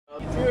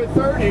at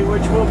 30,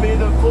 which will be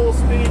the full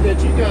speed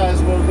that you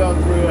guys will go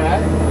through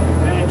at.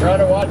 And try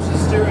to watch the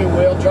steering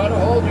wheel. Try to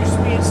hold your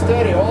speed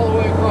steady all the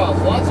way across.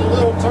 Lots of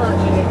little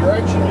turns in the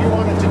direction you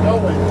want it to go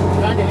in.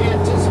 Kind of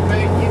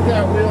anticipate, keep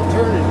that wheel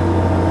turning.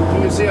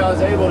 You can see I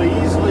was able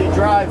to easily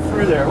drive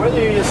through there.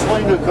 Whether you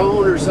sling a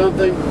cone or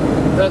something,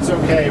 that's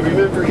okay.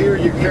 Remember here,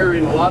 you're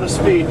carrying a lot of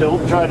speed.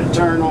 Don't try to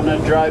turn on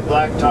that dry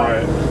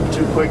blacktop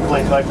too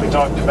quickly like we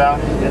talked about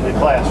in the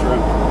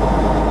classroom.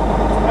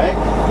 Right?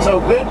 So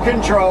good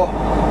control.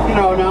 You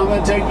know, now I'm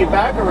going to take you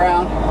back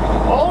around.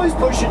 Always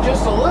push it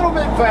just a little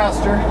bit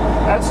faster.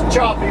 That's a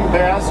chopping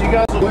pass. You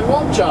guys, we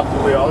won't chop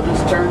the wheel. I'll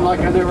just turn like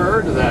I never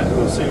heard of that.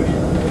 We'll see if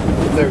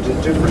there's a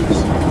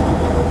difference.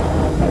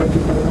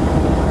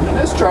 And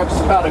this truck's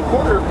about a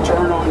quarter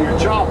turn on your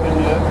chop,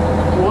 and the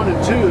 1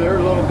 and 2, they're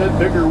a little bit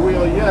bigger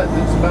wheel yet.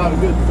 It's about a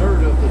good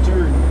third of the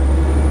turn.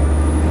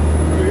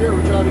 Over here,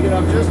 we try to get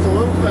up just a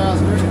little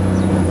faster.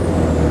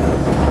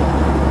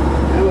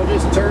 And we'll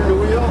just turn the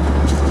wheel.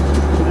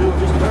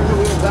 Just turn the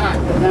wheel back,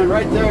 and then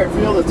right there,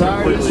 feel the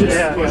tire. It's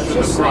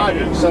just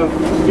sliding. So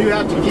you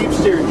have to keep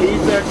steering,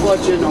 keep that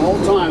clutch in the whole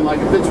time. Like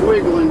if it's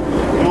wiggling,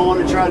 you don't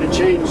want to try to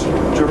change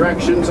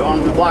directions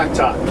on the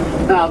blacktop.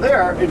 Now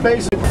there, it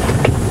basically.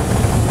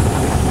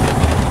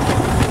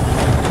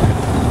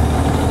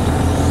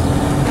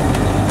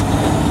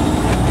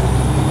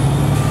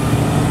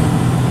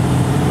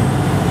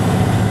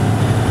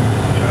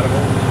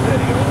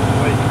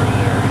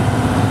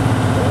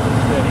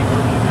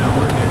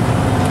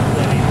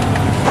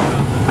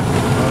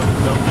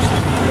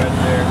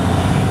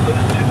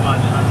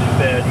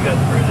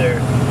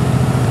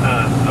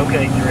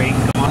 Okay, 3,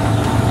 come on.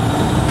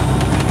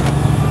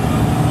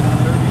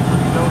 33,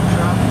 don't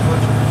drop the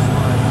clutch or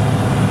slide.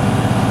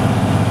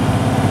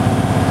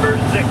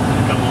 First 6,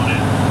 come on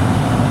in.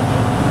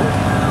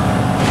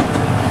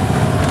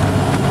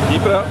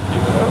 Keep it up,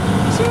 keep it up.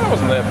 See, that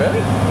wasn't that bad.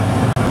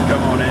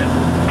 Come on in.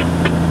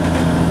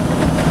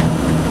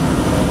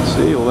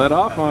 See, let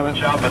off on it.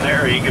 Chopping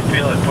there, you can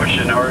feel it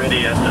pushing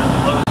already at the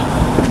slow.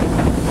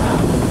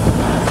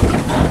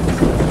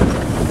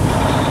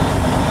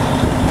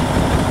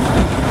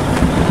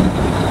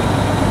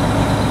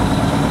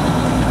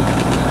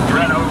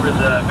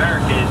 The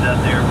barricades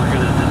out there, we're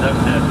going to deduct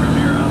that from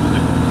your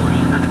obstacle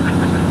portion.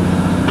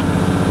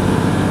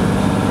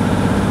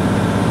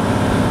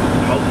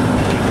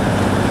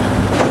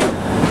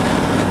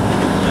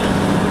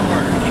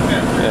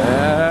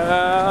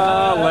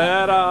 Yeah,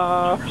 let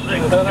off.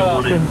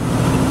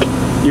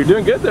 You're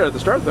doing good there at the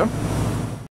start, though.